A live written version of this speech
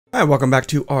Hi, welcome back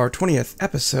to our 20th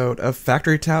episode of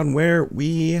Factory Town, where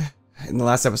in the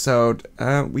last episode,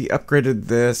 we upgraded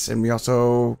this, and we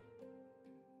also,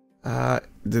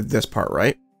 did this part,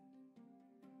 right?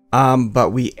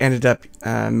 But we ended up,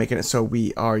 making it so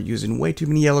we are using way too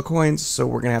many yellow coins, so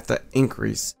we're gonna have to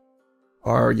increase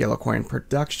our yellow coin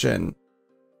production.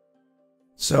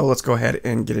 So let's go ahead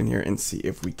and get in here and see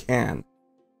if we can.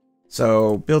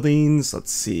 So, buildings, let's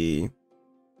see.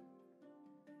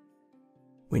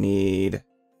 We need,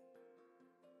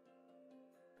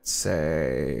 let's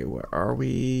say, where are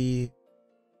we?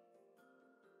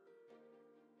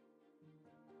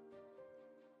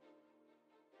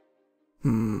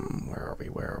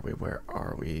 Where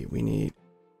are we? We need,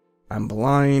 I'm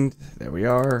blind, there we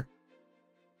are.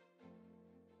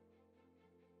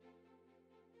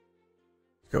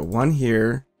 Go one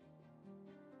here.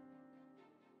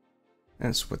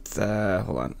 And it's with,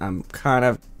 hold on, I'm kind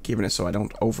of keeping it so I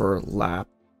don't overlap.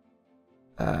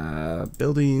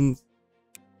 Buildings.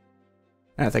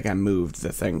 I think I moved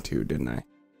the thing too, didn't I?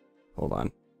 Hold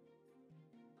on.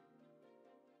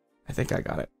 I think I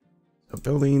got it. So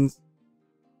buildings.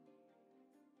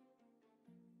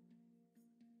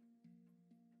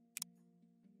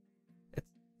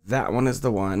 That one is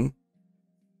the one.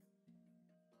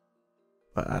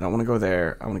 But I don't want to go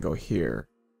there. I want to go here.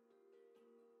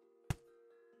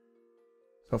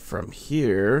 So from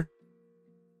here,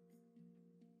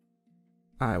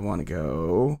 I want to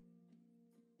go.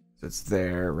 So it's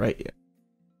there, right?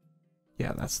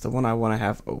 Yeah, that's the one I want to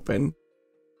have open.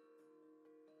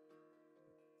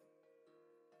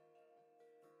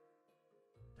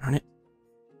 Darn it.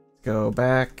 Let's go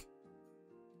back.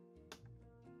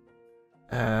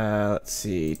 Let's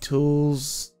see.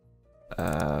 Tools.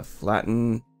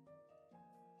 Flatten.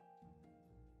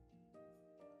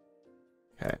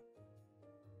 Okay.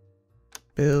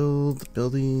 Build.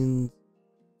 Buildings.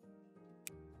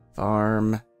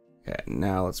 Farm. Okay,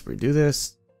 now let's redo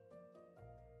this.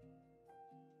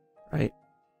 Right.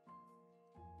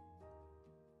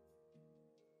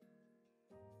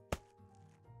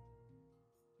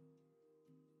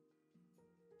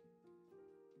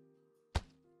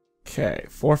 Okay,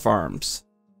 4 farms.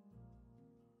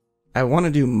 I want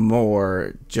to do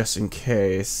more just in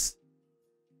case.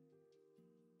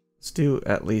 Let's do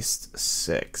at least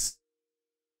 6.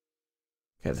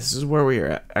 Okay, this is where we are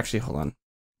at. Actually, hold on.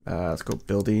 Let's go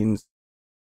buildings.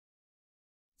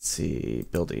 Let's see,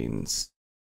 buildings.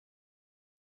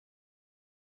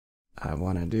 I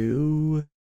want to do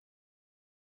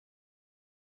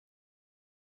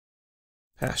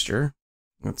pasture.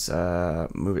 Let's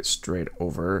move it straight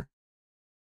over.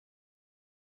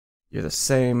 You're the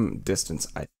same distance,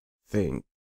 I think.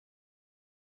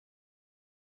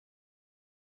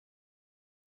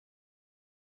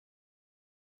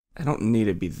 I don't need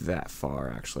to be that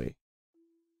far, actually.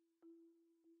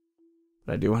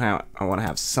 But I want to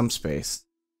have some space.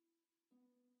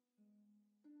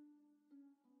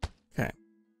 Okay.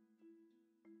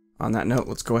 On that note,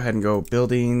 let's go ahead and go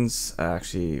buildings.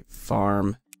 Actually,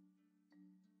 farm.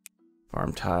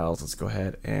 Farm tiles. Let's go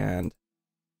ahead and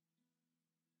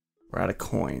we're out of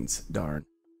coins. Darn.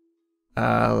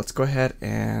 Let's go ahead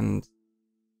and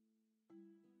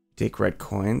take red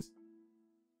coins.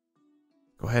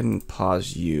 Go ahead and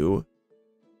pause you.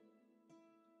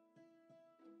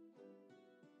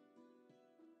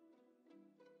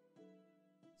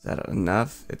 Is that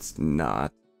enough? It's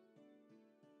not.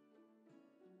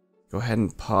 Go ahead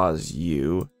and pause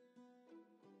you.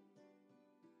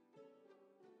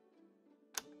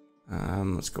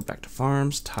 Let's go back to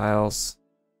farms, tiles.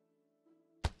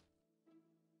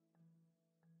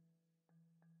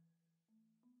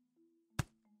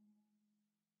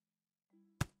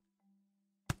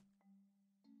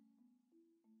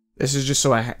 This is just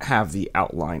so I have the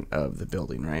outline of the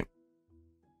building, right?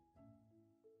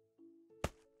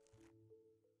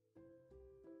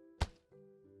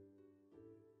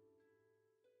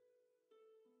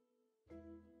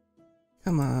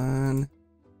 Come on.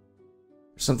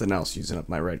 There's something else using up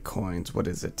my red coins. What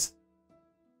is it?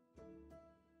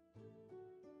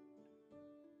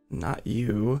 Not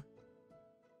you.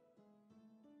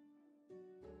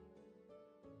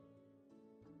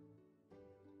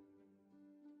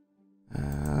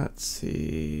 Let's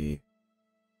see.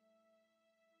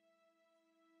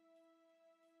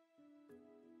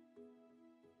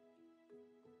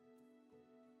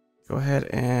 Go ahead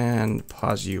and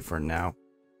pause you for now.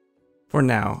 For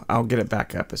now, I'll get it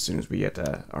back up as soon as we get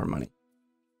our money.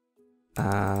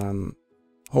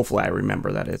 Hopefully I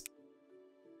remember that is.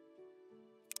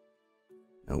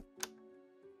 Nope.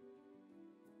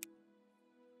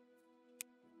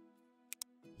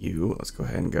 You, let's go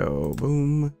ahead and go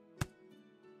boom.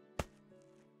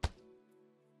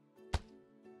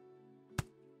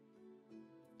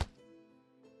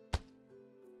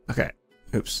 Okay.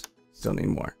 Oops. Still need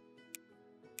more.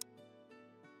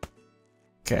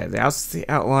 Okay, that's the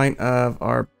outline of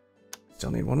our...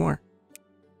 Still need one more.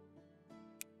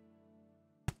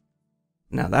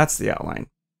 Now that's the outline.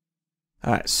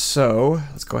 Alright, so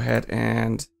let's go ahead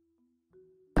and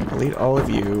delete all of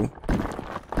you.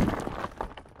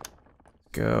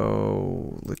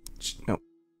 Go... No.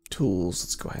 Tools.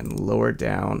 Let's go ahead and lower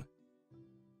down.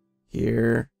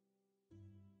 Here.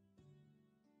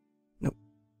 Nope.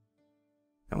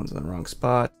 That one's in the wrong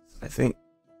spot, I think.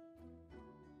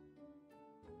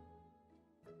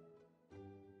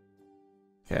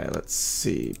 Okay, let's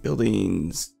see.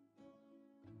 Buildings.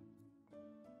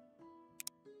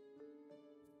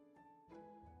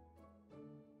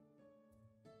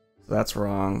 So that's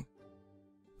wrong.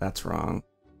 That's wrong.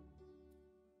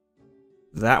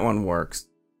 That one works.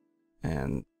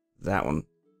 And that one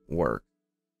works.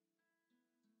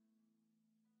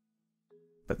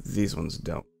 But these ones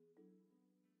don't.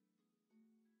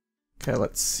 Okay,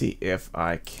 let's see if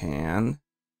I can.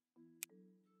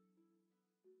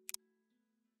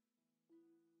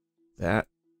 That.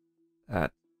 Okay.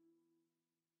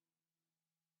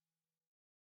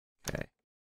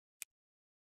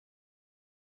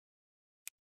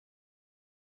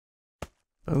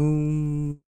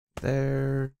 Boom.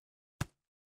 There.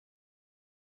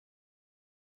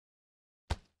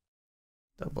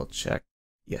 Double check.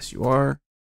 Yes, you are.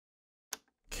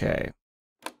 Okay.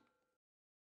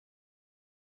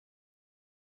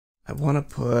 I want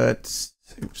to put...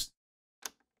 Oops.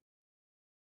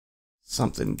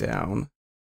 Something down.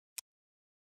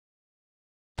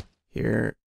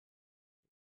 Here.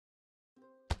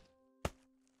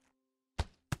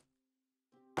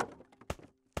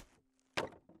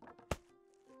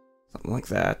 Something like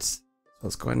that. So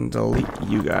let's go ahead and delete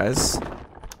you guys.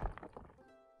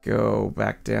 Go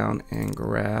back down and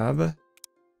grab...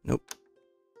 Nope.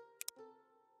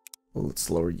 Well, let's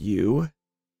lower you.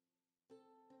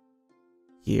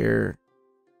 Here.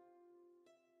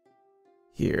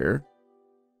 Here.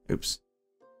 Oops.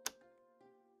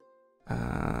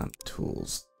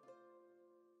 Tools.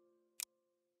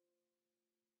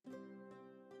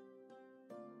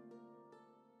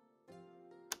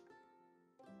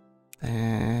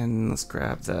 And let's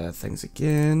grab the things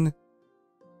again.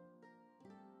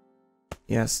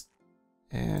 Yes.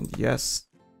 And yes.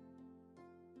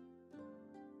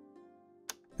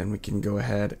 Then we can go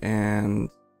ahead and...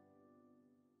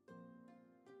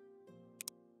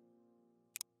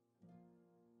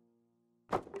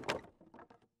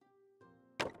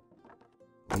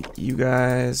 you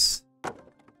guys.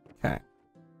 Okay.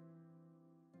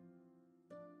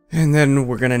 And then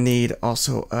we're gonna need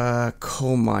also a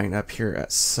coal mine up here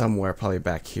at somewhere, probably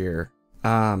back here.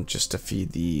 Just to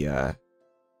feed the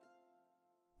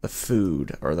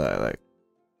food or the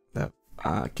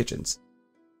kitchens.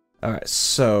 Alright,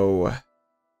 so...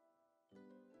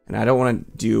 And I don't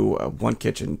want to do one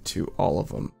kitchen to all of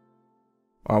them.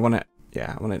 Or I want to,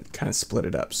 yeah, I want to kind of split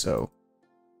it up, so...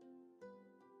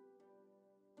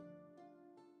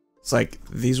 It's like,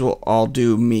 these will all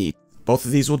do meat. Both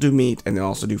of these will do meat, and they'll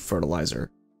also do fertilizer.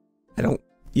 I don't...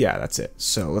 Yeah, that's it.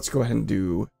 So, let's go ahead and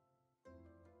do...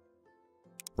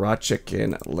 raw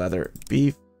chicken, leather,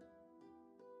 beef.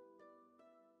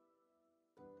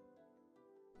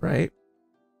 Right?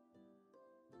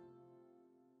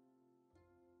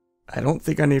 I don't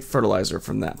think I need fertilizer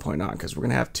from that point on, because we're going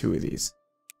to have 2 of these.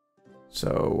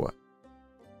 So...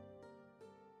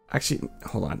 Actually,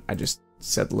 hold on. I just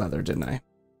said leather, didn't I?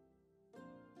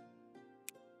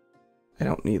 I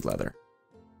don't need leather.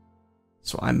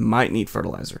 So I might need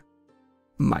fertilizer.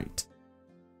 Might.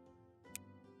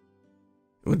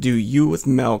 We'll do you with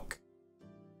milk.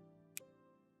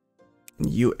 And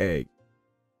you egg.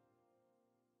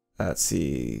 Let's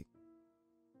see.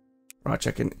 Raw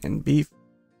chicken and beef.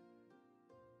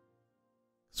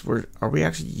 So are we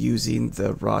actually using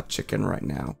the raw chicken right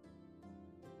now?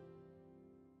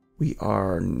 We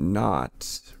are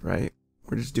not, right?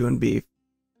 We're just doing beef.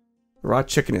 Raw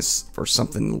chicken is for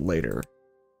something later.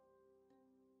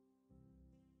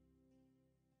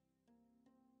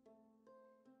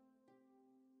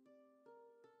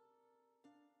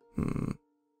 Because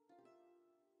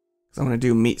I want to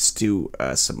do meat stew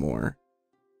some more.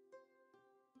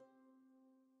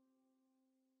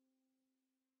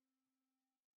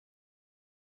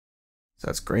 So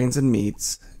that's grains and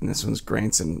meats, and this one's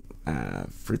grains and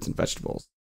fruits and vegetables.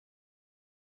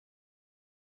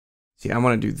 See, I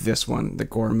want to do this one, the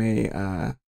gourmet,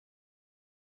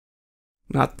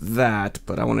 not that,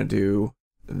 but I want to do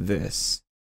this.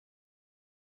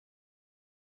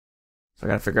 So I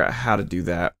gotta figure out how to do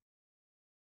that.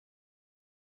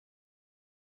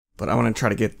 But I want to try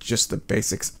to get just the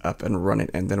basics up and running,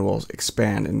 and then we'll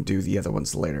expand and do the other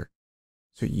ones later.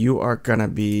 So you are gonna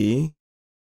be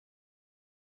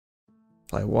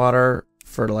apply water,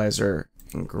 fertilizer,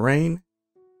 and grain.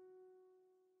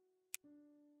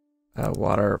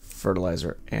 Water,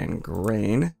 fertilizer, and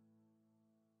grain.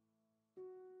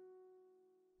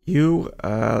 You,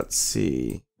 let's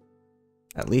see,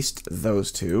 at least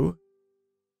those two.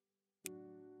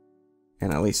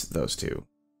 And at least those two.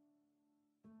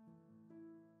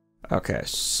 Okay,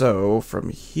 so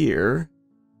from here...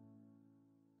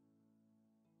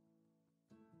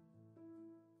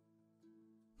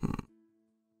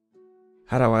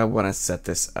 How do I want to set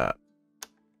this up?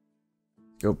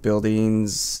 Go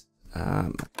buildings,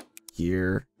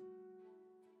 here.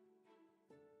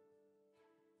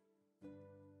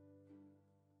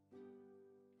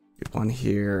 Get one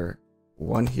here,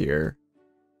 one here.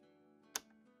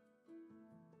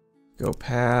 Go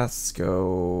paths,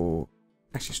 go...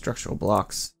 Actually, structural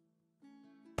blocks.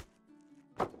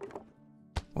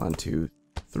 1, 2,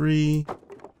 3.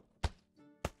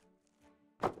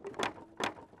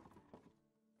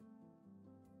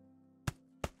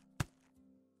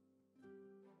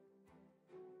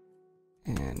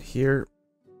 And here.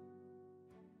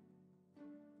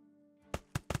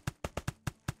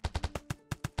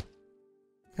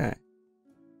 Okay.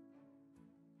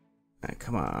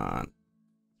 Come on.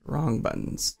 Wrong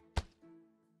buttons.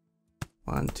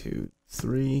 1, 2,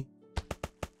 3.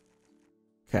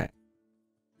 Okay.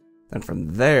 Then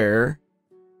from there,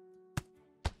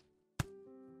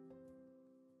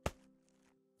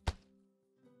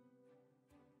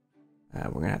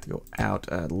 we're gonna have to go out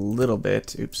a little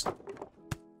bit. Oops.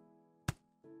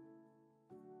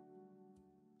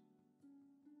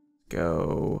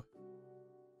 Go.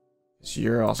 So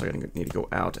you're also gonna need to go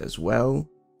out as well.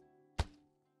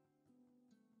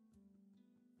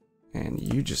 And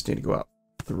you just need to go out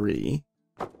 3.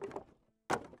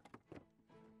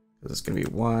 This is going to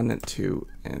be 1, 2,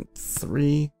 and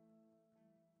 3.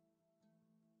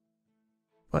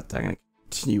 But I'm going to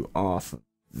continue off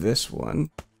this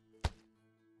one.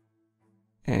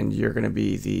 And you're going to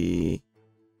be the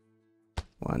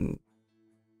 1,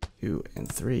 2,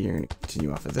 and 3. You're going to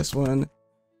continue off of this one.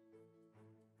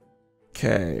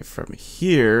 Okay, from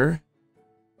here...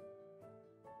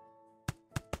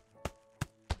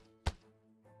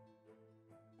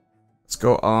 Let's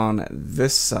go on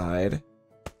this side.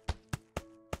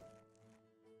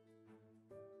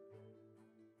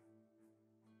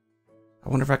 I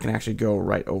wonder if I can actually go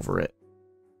right over it.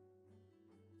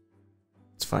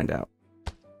 Let's find out.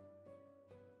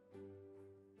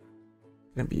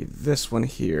 It's gonna be this one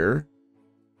here.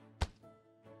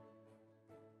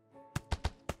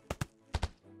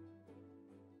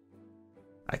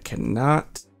 I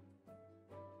cannot.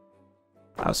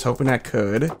 I was hoping I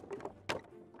could.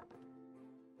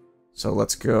 So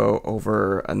let's go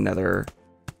over another.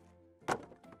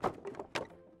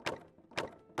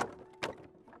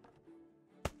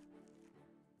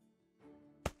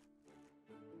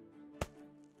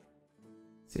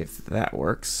 See if that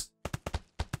works.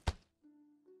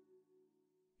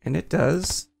 And it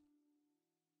does.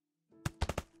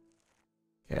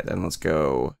 Okay, then let's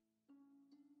go.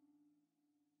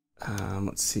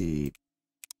 Let's see.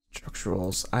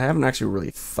 Structurals. I haven't actually really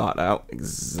thought out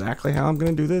exactly how I'm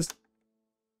going to do this.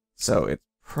 So it's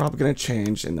probably going to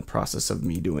change in the process of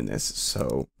me doing this,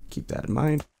 so keep that in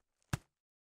mind.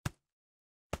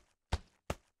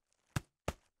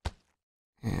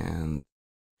 And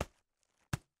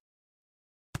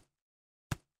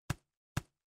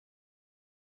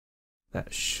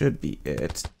that should be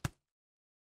it.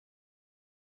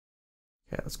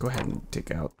 Okay, let's go ahead and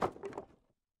take out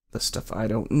the stuff I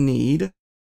don't need.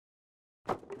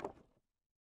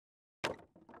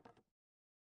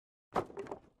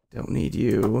 Don't need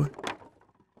you.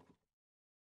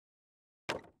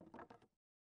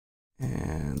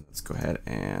 And let's go ahead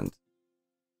and...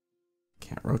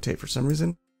 Can't rotate for some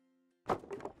reason. Yeah,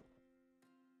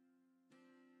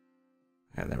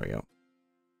 there we go.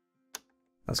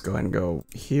 Let's go ahead and go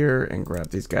here and grab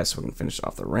these guys so we can finish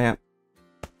off the ramp.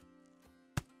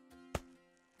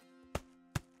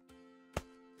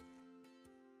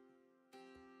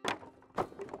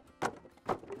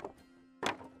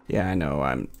 Yeah, I know,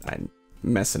 I'm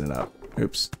messing it up.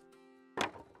 Oops.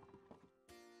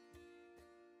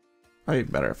 Probably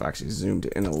better if I actually zoomed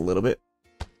in a little bit.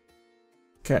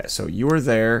 Okay, so you were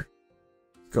there.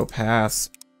 Go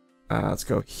past. Let's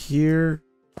go here.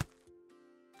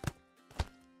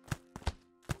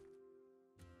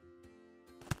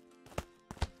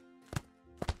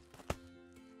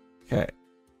 Okay.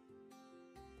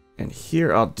 And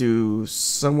here I'll do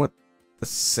somewhat the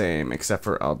same, except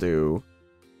for I'll do...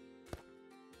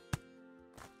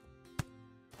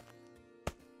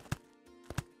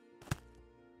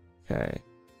 Okay.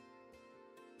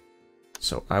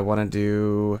 So I want to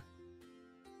do...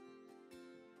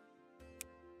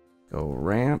 Go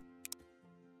ramp.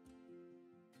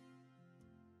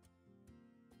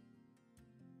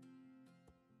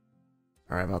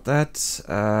 Alright, about that.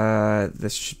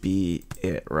 This should be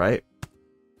it, right?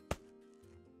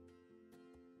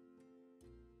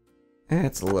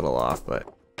 It's a little off, but...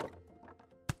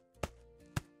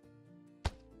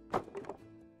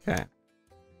 Okay.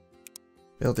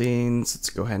 Buildings, let's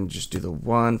go ahead and just do the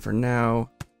one for now.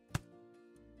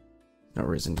 No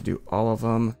reason to do all of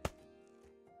them.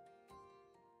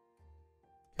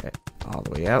 Okay, all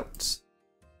the way out.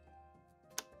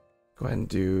 Go ahead and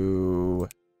do...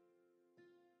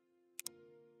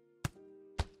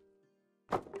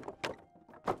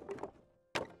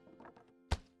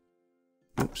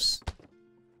 Oops.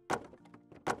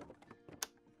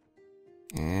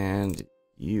 And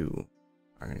you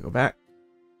are going to go back.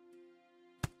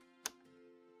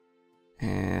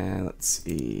 And let's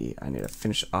see, I need to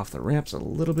finish off the ramps a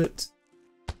little bit.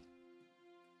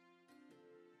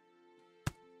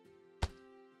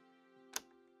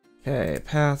 Okay,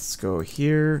 paths go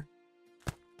here.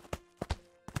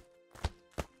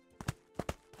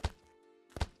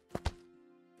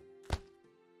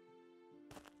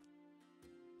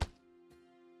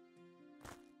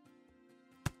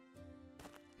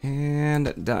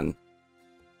 And done.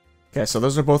 Okay, so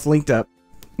those are both linked up.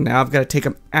 Now I've got to take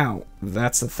them out.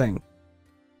 That's the thing.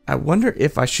 I wonder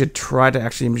if I should try to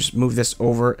actually just move this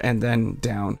over and then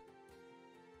down.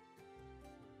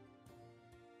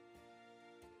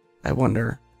 I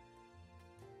wonder.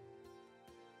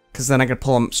 Because then I can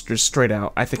pull them just straight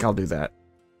out. I think I'll do that.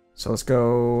 So let's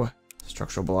go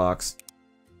structural blocks.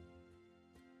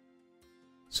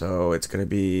 So it's going to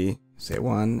be, say,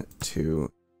 1,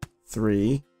 2,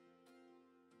 3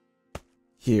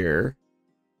 here.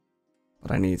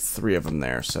 But I need 3 of them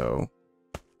there, so...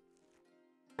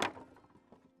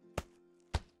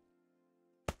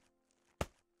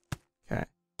 Okay.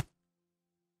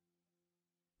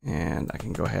 And I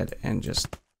can go ahead and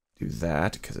just do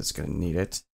that, because it's going to need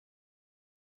it.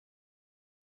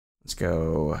 Let's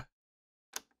go...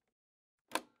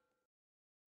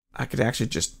 I could actually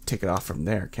just take it off from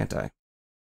there, can't I?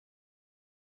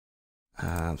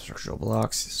 Structural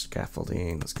blocks,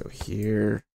 scaffolding, let's go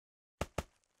here.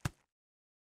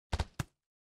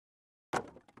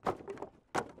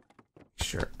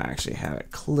 Sure, I actually have it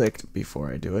clicked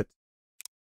before I do it.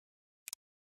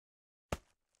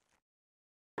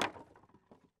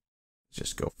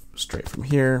 Just go straight from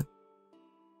here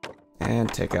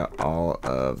and take out all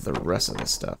of the rest of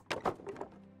this stuff.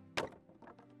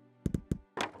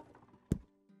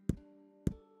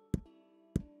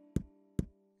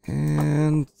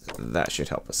 And that should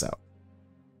help us out.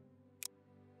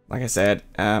 Like I said,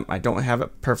 I don't have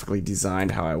it perfectly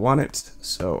designed how I want it,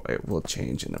 so it will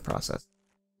change in the process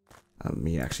of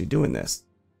me actually doing this.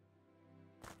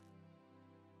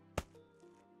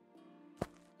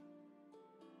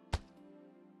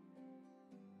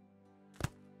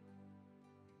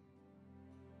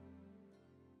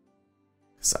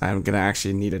 So I'm going to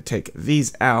actually need to take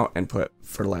these out and put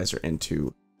fertilizer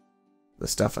into the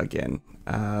stuff again.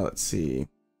 Let's see.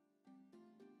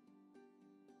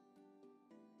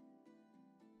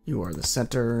 You are the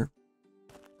center.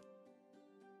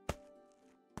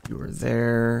 You are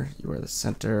there. You are the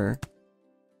center.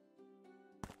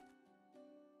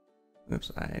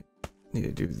 Oops, I need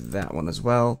to do that one as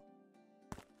well.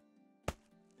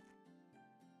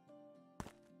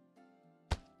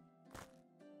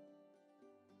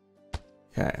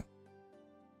 Okay.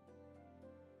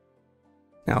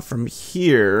 Now from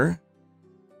here,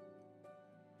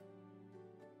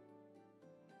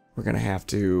 we're going to have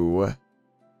to,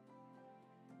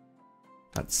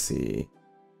 let's see,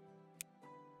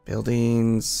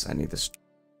 buildings. I need this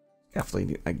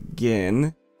scaffolding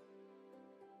again.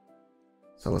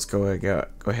 So let's go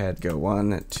ahead, go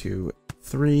 1, 2,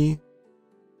 3.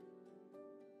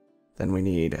 Then we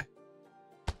need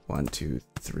 1, 2,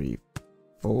 3,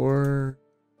 4,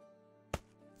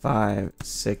 5,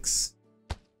 6.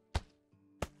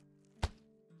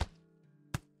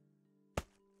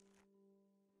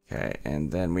 Okay, and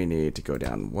then we need to go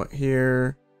down what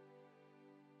here?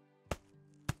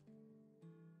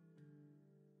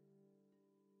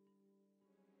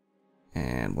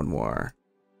 And one more.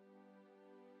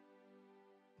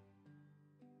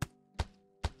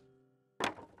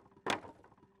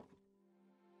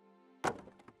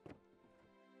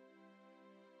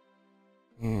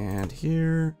 And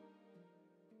here.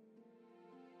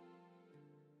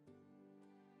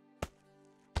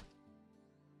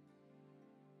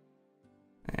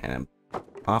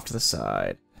 off to the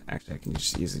side. Actually, I can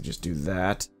just easily just do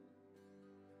that.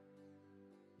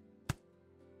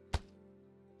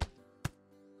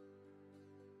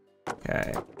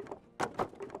 Okay.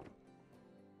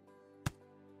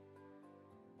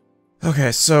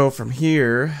 Okay, so from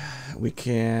here, we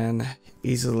can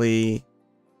easily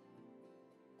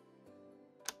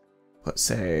put,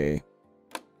 say,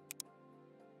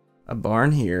 a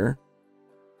barn here.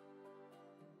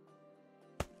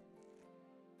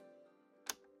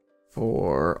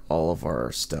 For all of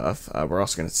our stuff. We're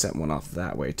also going to set one off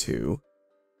that way too.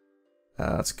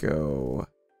 Let's go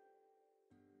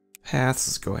paths.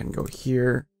 Let's go ahead and go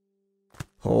here.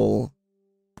 Pull.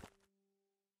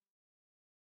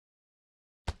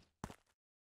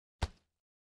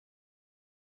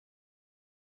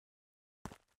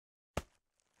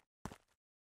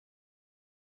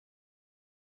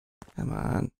 Come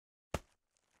on.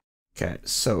 Okay,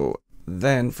 so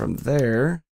then from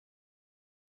there,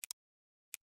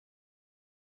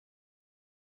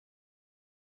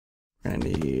 we're gonna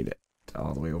need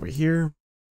all the way over here.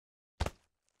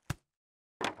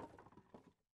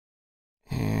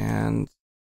 And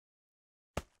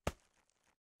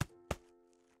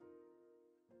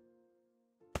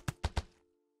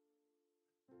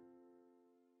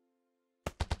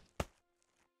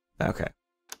okay.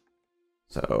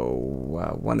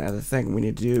 So one other thing we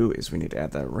need to do is we need to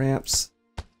add the ramps.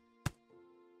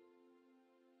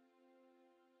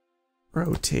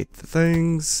 Rotate the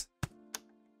things.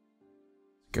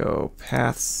 Go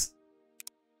paths.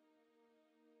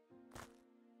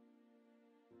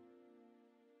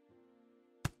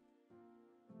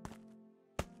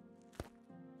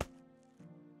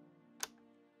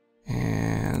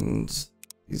 And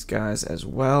these guys as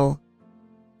well.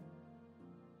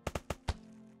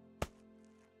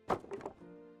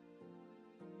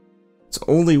 It's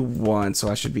only one, so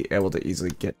I should be able to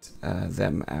easily get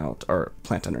them out, or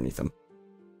plant underneath them.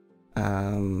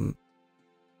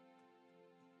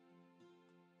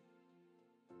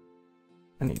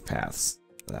 I need paths.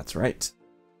 That's right.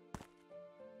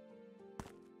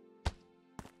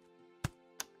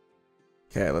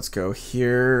 Okay, let's go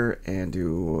here and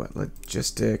do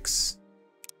logistics.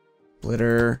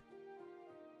 Splitter.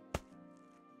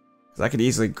 Because I could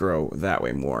easily grow that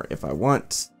way more if I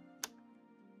want.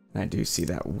 And I do see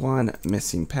that one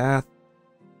missing path.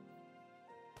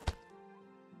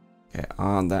 Okay,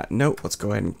 on that note, let's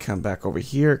go ahead and come back over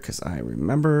here because I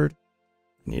remembered.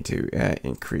 I need to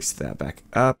increase that back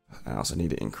up. I also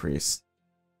need to increase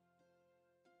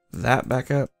that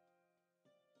back up.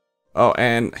 Oh,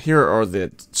 and here are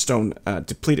the stone,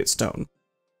 depleted stone.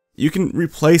 You can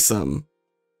replace them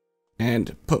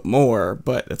and put more,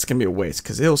 but it's going to be a waste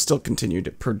because it'll still continue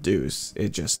to produce it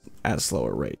just at a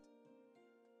slower rate.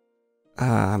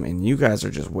 And you guys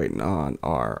are just waiting on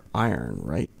our iron,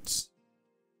 right?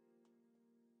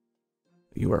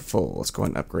 You are full. Let's go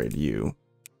ahead and upgrade you.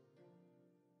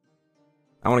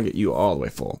 I want to get you all the way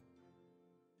full.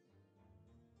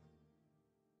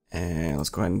 And let's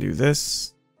go ahead and do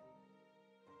this.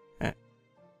 Okay.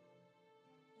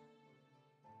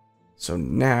 So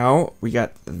now we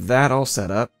got that all set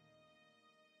up.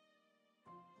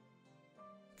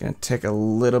 Gonna take a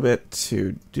little bit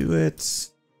to do it. So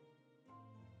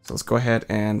let's go ahead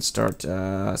and start,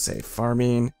 say,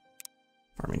 farming.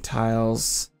 Farming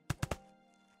tiles.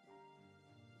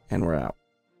 And we're out.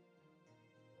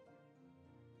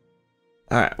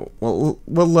 Alright, well,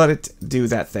 we'll let it do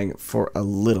that thing for a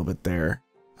little bit there.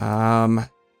 The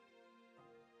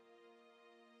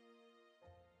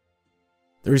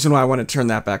reason why I want to turn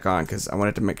that back on, because I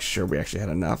wanted to make sure we actually had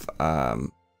enough.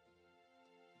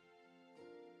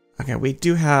 Okay, we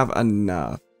do have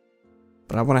enough,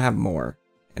 but I want to have more.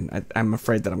 And I'm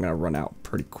afraid that I'm going to run out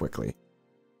pretty quickly.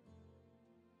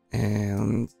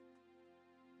 And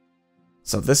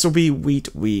so this will be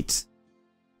wheat,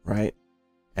 right?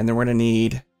 And then we're going to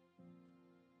need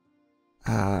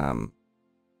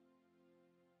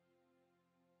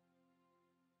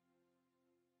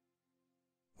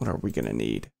what are we going to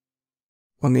need?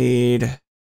 We'll need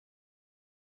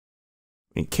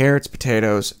carrots,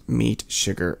 potatoes, meat,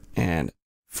 sugar, and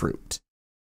fruit.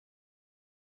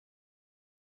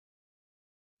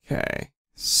 Okay,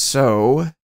 so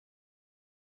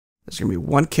there's going to be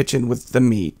one kitchen with the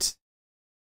meat.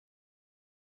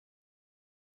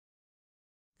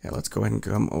 Okay, let's go ahead and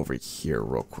come over here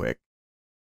real quick.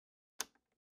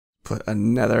 Put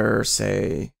another,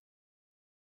 say,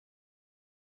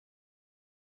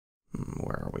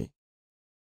 where are we?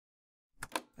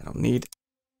 I don't need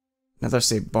another,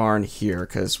 say, barn here,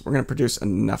 because we're going to produce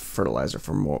enough fertilizer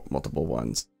for multiple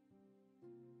ones.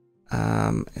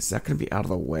 Is that going to be out of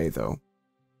the way, though?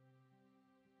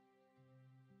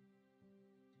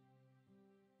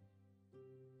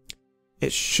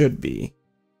 It should be.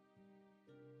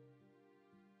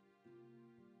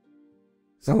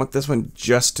 So I want this one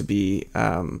just to be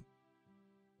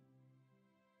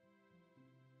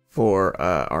for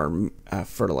our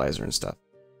fertilizer and stuff.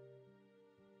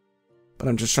 But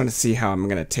I'm just trying to see how I'm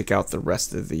going to take out the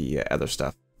rest of the other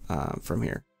stuff from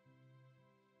here.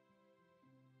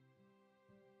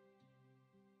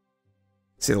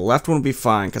 See, the left one will be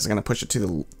fine because I'm going to push it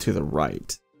to the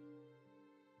right.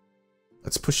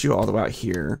 Let's push you all the way out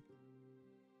here.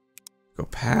 Go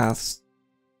paths.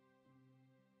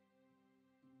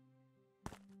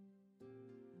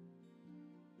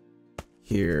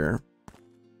 Here.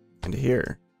 And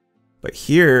here. But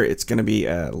here, it's going to be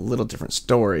a little different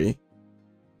story.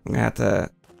 I'm going to have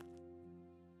to...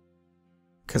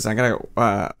 Because I got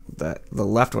to... the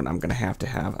left one, I'm going to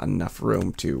have enough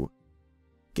room to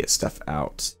get stuff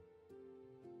out.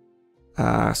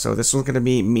 So this one's going to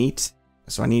be meat.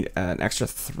 So I need an extra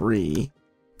 3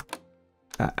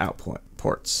 output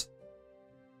ports.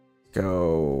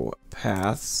 Go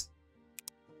paths.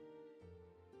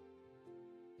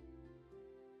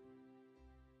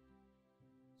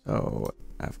 So,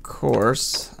 of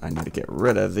course, I need to get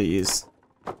rid of these.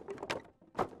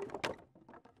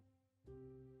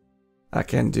 I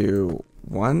can do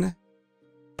 1,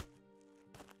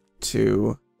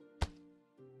 2,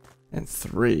 and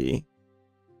 3.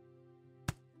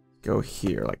 Go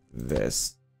here like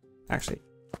this. Actually.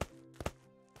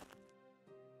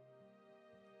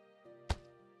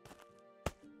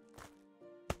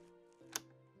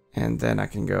 And then I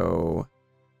can go...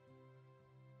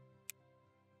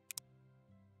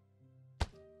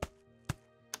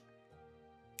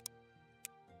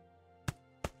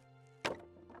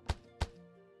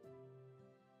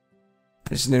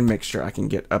 I just need to make sure I can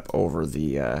get up over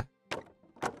the,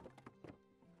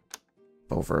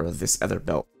 over this other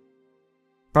belt.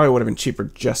 Probably would have been cheaper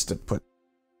just to put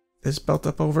this belt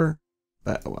up over,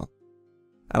 but oh well.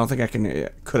 I don't think I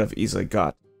could have easily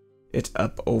got it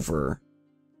up over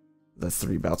the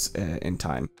 3 belts in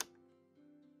time.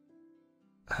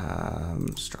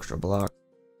 Structural block.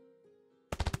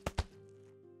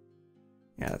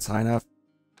 Yeah, that's high enough.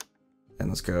 And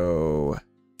let's go...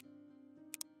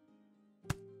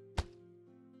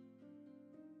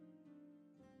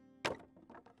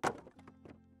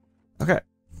 Okay,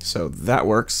 so that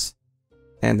works.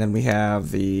 And then we have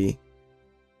the...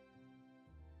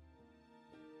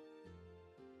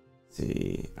 Let's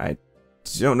see, I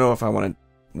don't know if I want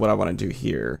to... what I want to do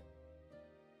here.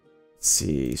 Let's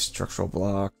see, structural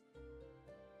block.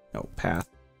 No, path.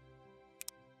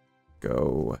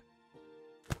 Go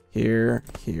here,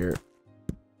 here,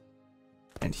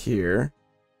 and here.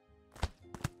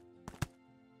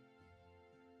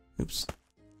 Oops.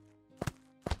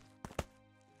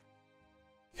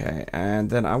 Okay, and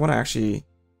then I want to actually...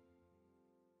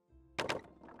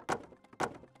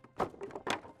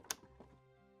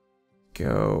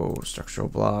 go structural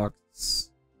blocks.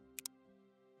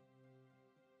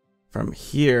 From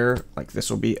here, like this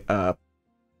will be up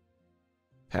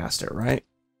past it, right?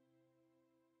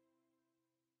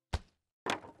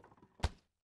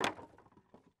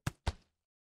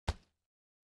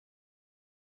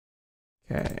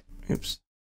 Okay, oops.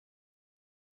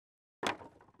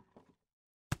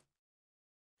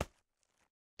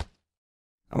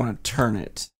 I want to turn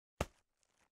it.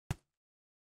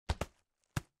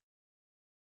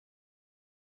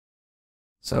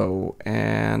 So,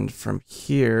 and from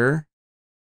here,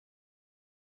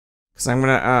 because I'm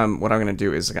gonna what I'm gonna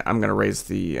do is I'm gonna raise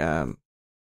the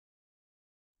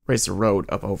road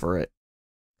up over it,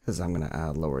 because I'm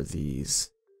gonna lower these.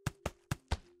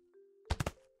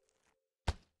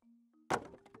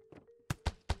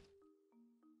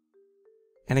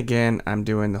 And again, I'm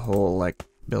doing the whole like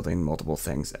building multiple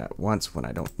things at once when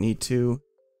I don't need to.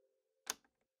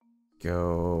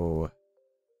 Go.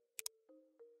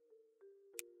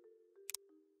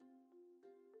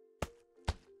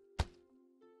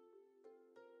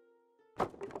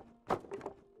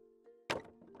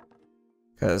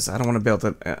 Because I don't want to build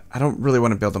them. I don't really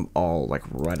want to build them all like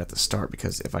right at the start,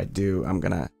 because if I do, I'm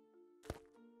gonna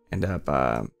end up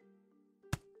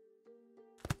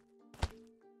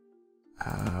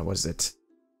was it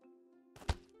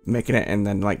making it and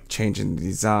then like changing the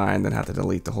design, then have to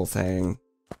delete the whole thing.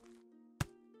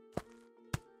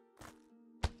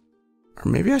 Or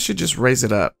maybe I should just raise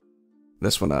it up,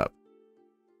 this one up,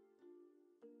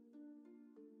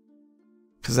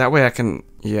 because that way I can.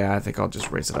 Yeah, I think I'll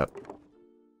just raise it up.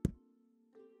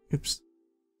 Oops.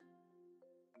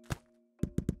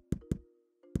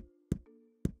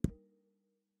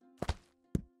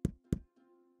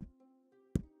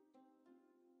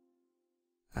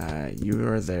 You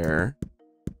are there.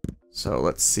 So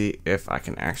let's see if I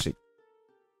can actually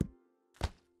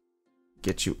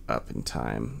get you up in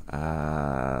time.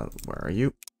 Where are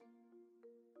you?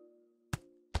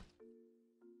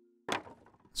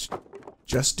 Let's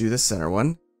just do the center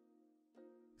one.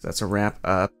 That's a ramp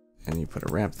up, and you put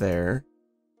a ramp there.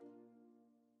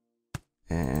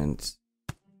 And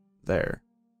there.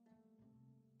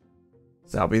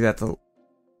 So that'll be at the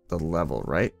level,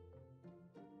 right?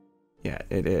 Yeah,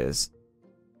 it is.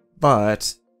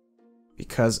 But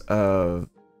because of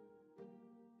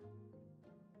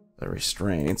the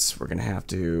restraints, we're gonna have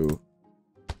to.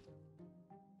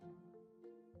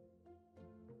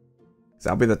 So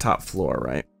that'll be the top floor,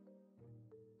 right?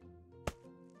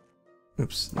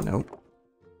 Oops, no.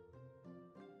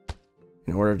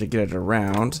 In order to get it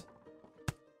around,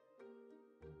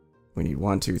 we need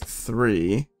 1, 2,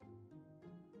 3.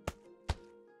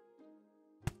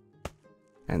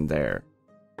 And there.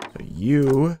 So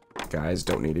you guys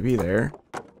don't need to be there.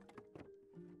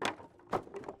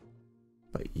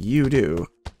 But you do.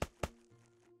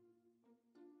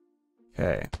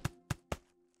 Okay.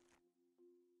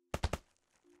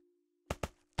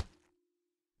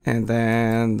 And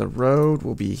then the road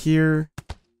will be here.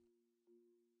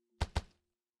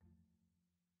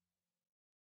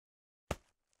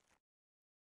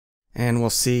 And we'll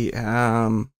see.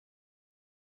 I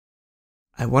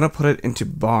want to put it into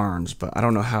barns, but I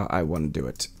don't know how I want to do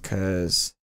it.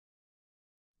 Because,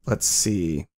 let's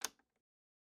see.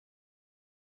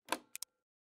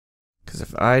 Because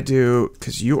if I do,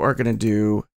 because you are going to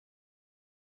do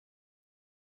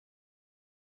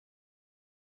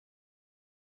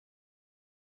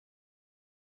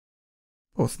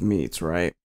both meats,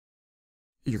 right?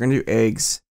 You're going to do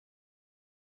eggs.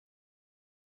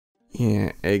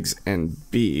 Yeah, eggs and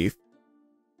beef.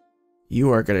 You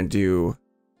are going to do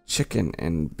chicken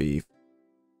and beef.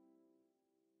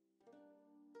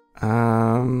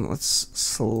 Let's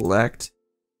select,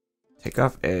 take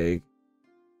off egg,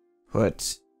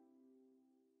 put,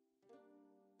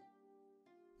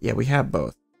 yeah, we have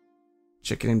both,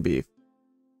 chicken and beef.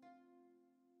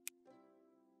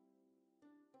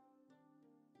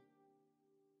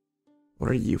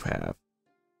 What do you have?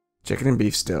 Chicken and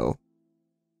beef still.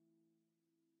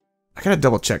 I gotta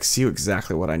double check, see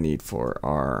exactly what I need for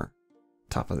our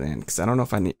top of the end, because I don't know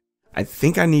if I need, I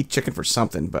think I need chicken for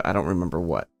something, but I don't remember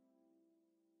what.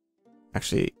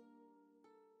 Actually,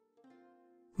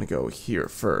 I'm gonna go here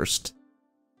first.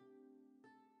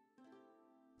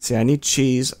 See, I need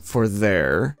cheese for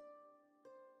there.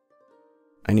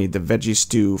 I need the veggie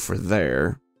stew for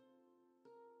there.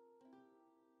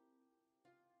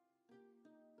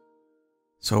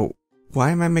 So,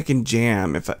 why am I making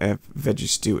jam if veggie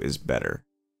stew is better?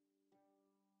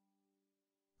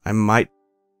 I might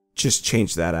just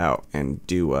change that out and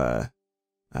do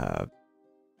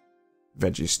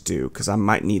veggie stew, because I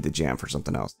might need the jam for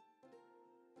something else.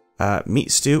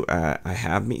 Meat stew, I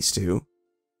have meat stew.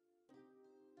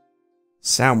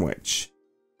 Sandwich.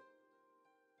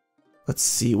 Let's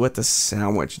see what the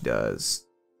sandwich does.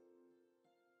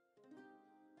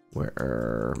 Where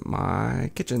are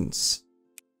my kitchens?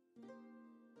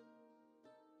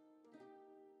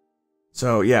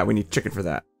 So yeah, we need chicken for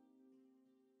that.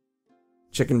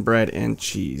 Chicken, bread, and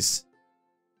cheese.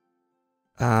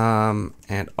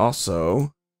 And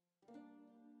also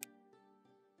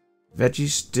veggie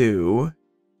stew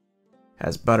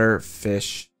has butter,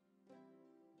 fish.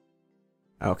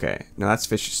 Okay, no, that's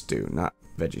fish stew, not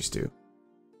veggie stew.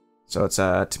 So it's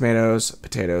tomatoes,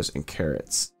 potatoes, and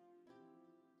carrots.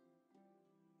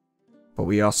 But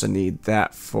we also need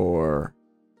that for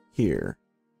here.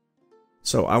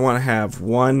 So I want to have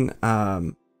one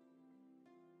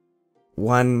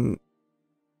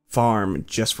farm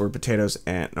just for potatoes,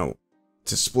 and no,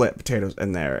 to split potatoes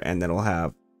in there, and then we'll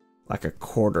have like a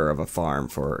quarter of a farm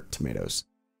for tomatoes.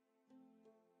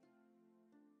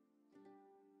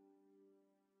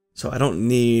 So I don't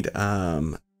need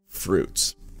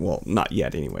fruits. Well, not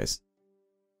yet anyways.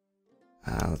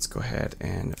 Let's go ahead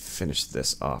and finish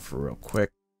this off real quick.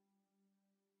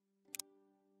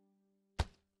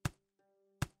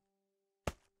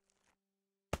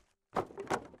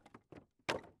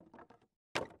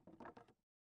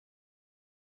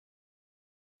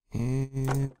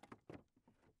 And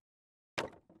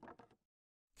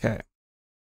okay.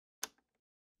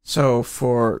 So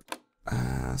for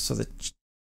gotta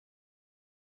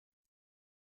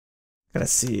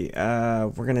see.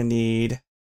 We're gonna need.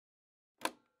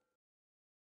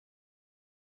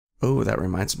 Oh, that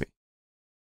reminds me.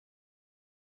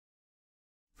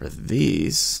 For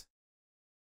these.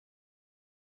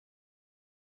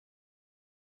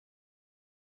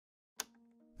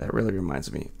 That really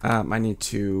reminds me. I need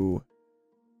to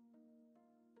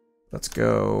Let's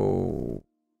go.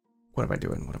 What am I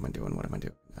doing? What am I doing? What am I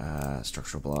doing?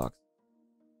 Structural blocks.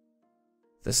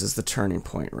 This is the turning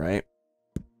point, right?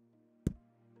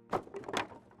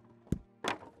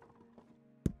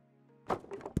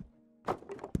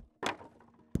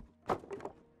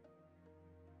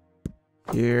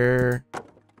 Here.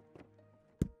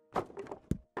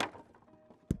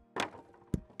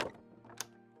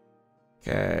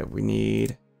 Okay, we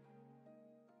need...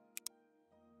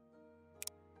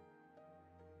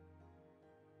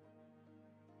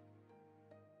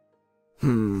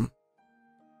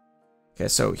 Okay,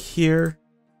 so here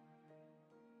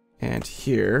and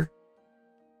here.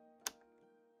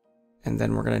 And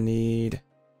then we're gonna need...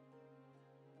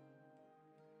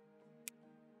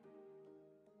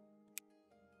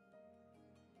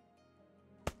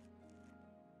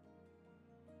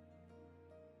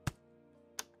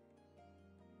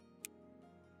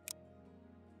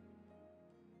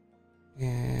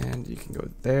 And you can go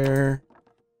there.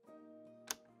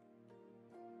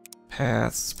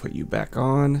 Paths, put you back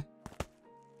on.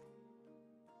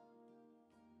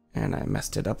 And I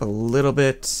messed it up a little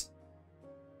bit.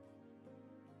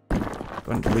 Go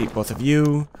and delete both of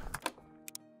you.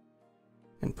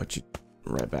 And put you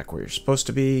right back where you're supposed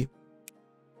to be.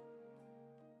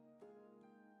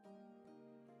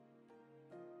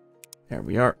 There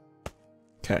we are.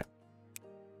 Okay.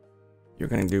 You're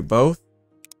going to do both.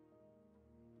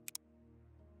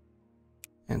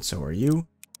 And so are you.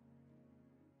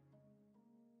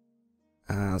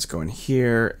 Let's go in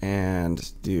here and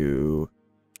do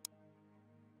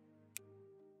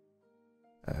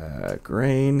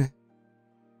grain.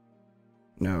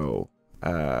 No,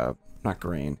 not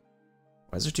grain.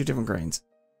 Why is there two different grains?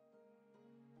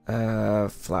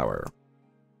 Flour.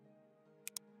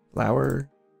 Flour.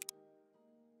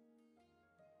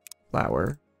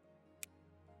 Flour.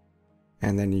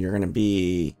 And then you're gonna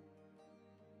be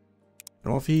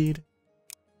animal feed.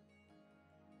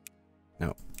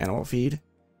 No, animal feed.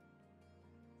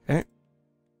 Okay.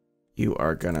 You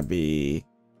are gonna be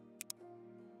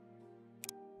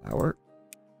flour.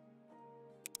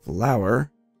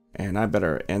 Flour. And I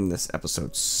better end this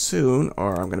episode soon,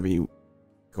 or I'm gonna be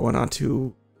going on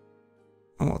to...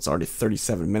 Oh, it's already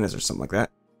 37 minutes or something like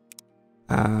that.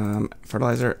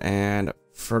 Fertilizer and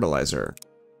fertilizer.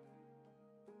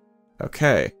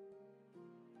 Okay.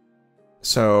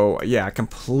 So, yeah, I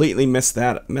completely messed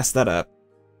that up.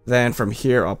 Then from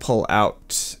here, I'll pull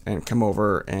out and come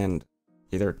over and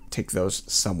either take those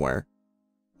somewhere.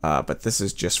 But this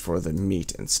is just for the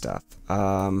meat and stuff.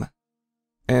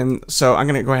 And so I'm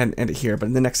going to go ahead and end it here. But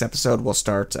in the next episode, we'll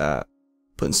start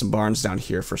putting some barns down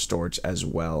here for storage as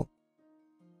well.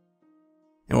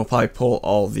 And we'll probably pull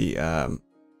all the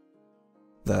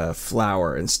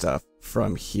flour and stuff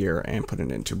from here and put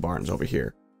it into barns over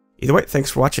here. Either way, thanks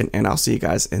for watching, and I'll see you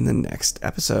guys in the next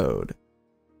episode.